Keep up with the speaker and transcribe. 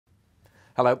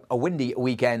Hello, a windy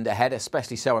weekend ahead,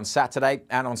 especially so on Saturday.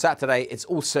 And on Saturday, it's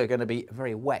also going to be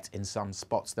very wet in some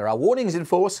spots. There are warnings in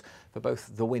force for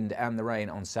both the wind and the rain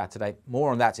on Saturday.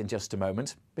 More on that in just a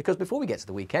moment. Because before we get to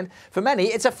the weekend, for many,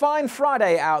 it's a fine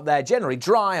Friday out there, generally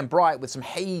dry and bright with some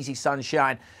hazy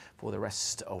sunshine for the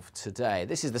rest of today.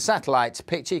 This is the satellite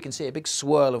picture. You can see a big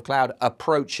swirl of cloud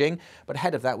approaching, but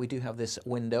ahead of that we do have this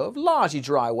window of largely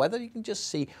dry weather. You can just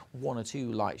see one or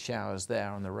two light showers there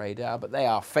on the radar, but they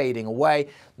are fading away.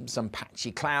 Some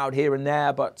patchy cloud here and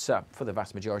there, but for the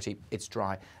vast majority it's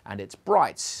dry and it's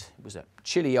bright. It was a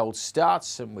chilly old start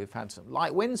and we've had some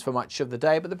light winds for much of the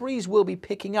day, but the breeze will be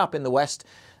picking up in the west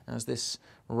as this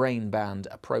rain band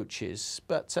approaches,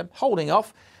 but holding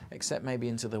off, except maybe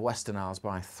into the Western Isles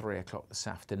by 3 o'clock this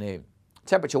afternoon.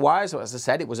 Temperature-wise, well, as I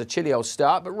said, it was a chilly old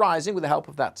start, but rising with the help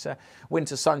of that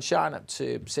winter sunshine up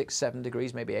to 6-7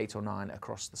 degrees, maybe 8 or 9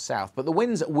 across the south. But the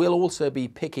winds will also be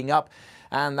picking up,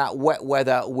 and that wet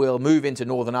weather will move into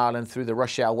Northern Ireland through the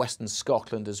rush hour, western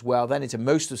Scotland as well, then into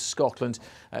most of Scotland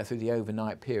through the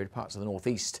overnight period. Parts of the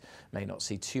northeast may not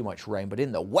see too much rain, but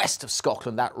in the west of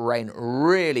Scotland, that rain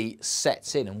really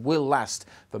sets in and will last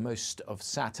for most of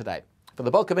Saturday. For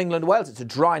the bulk of England and Wales, it's a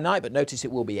dry night, but notice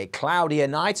it will be a cloudier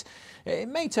night. It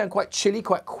may turn quite chilly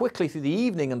quite quickly through the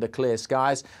evening under clear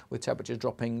skies, with temperatures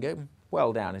dropping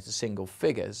well down into single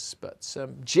figures. But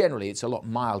generally, it's a lot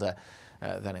milder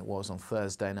than it was on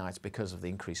Thursday night because of the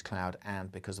increased cloud and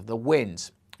because of the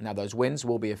winds. Now, those winds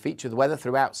will be a feature of the weather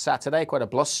throughout Saturday. Quite a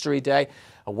blustery day,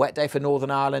 a wet day for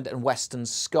Northern Ireland and western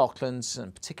Scotland,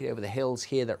 and particularly over the hills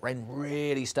here, that rain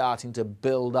really starting to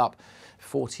build up.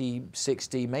 40,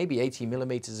 60, maybe 80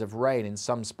 millimetres of rain in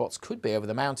some spots, could be over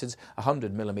the mountains,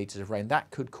 100 millimetres of rain.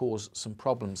 That could cause some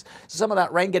problems. So some of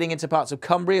that rain getting into parts of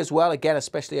Cumbria as well, again,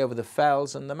 especially over the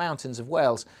fells and the mountains of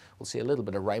Wales. We'll see a little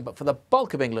bit of rain, but for the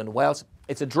bulk of England and Wales,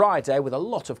 it's a dry day with a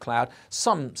lot of cloud.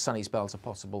 Some sunny spells are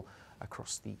possible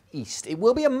across the east. It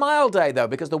will be a mild day though,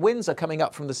 because the winds are coming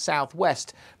up from the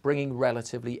southwest, bringing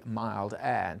relatively mild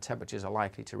air, and temperatures are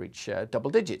likely to reach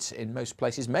double digits in most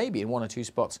places, maybe in one or two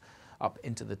spots up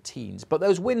into the teens. But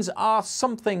those winds are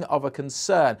something of a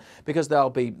concern because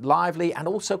they'll be lively and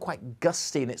also quite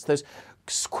gusty, and it's those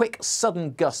quick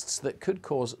sudden gusts that could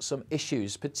cause some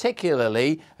issues,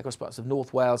 particularly across parts of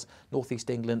North Wales, North East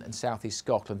England and South East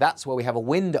Scotland. That's where we have a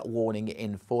wind warning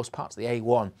in force. Parts of the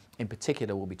A1 in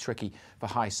particular will be tricky for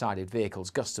high-sided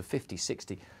vehicles, gusts of 50,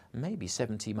 60, maybe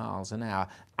 70 miles an hour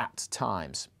at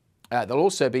times. There'll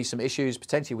also be some issues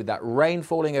potentially with that rain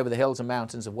falling over the hills and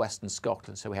mountains of western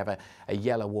Scotland, so we have a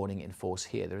yellow warning in force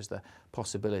here. There is the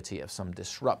possibility of some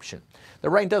disruption. The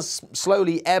rain does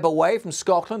slowly ebb away from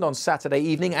Scotland on Saturday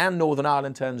evening, and Northern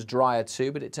Ireland turns drier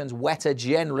too, but it turns wetter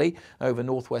generally over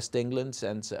northwest England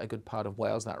and a good part of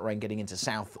Wales. That rain getting into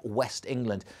southwest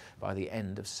England by the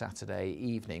end of Saturday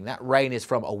evening. That rain is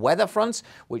from a weather front,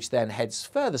 which then heads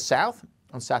further south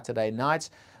on Saturday night,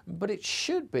 but it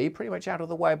should be pretty much out of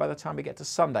the way by the time we get to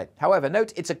Sunday. However,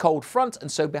 note it's a cold front,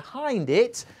 and so behind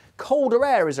it, colder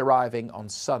air is arriving on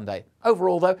Sunday.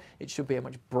 Overall, though, it should be a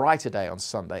much brighter day on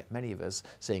Sunday. Many of us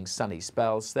seeing sunny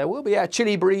spells. There will be a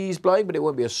chilly breeze blowing, but it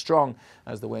won't be as strong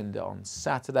as the wind on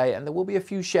Saturday, and there will be a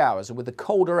few showers. And with the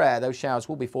colder air, those showers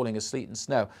will be falling as sleet and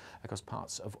snow across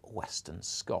parts of western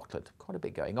Scotland. Quite a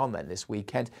bit going on then this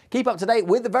weekend. Keep up to date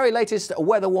with the very latest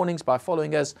weather warnings by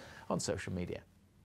following us on social media.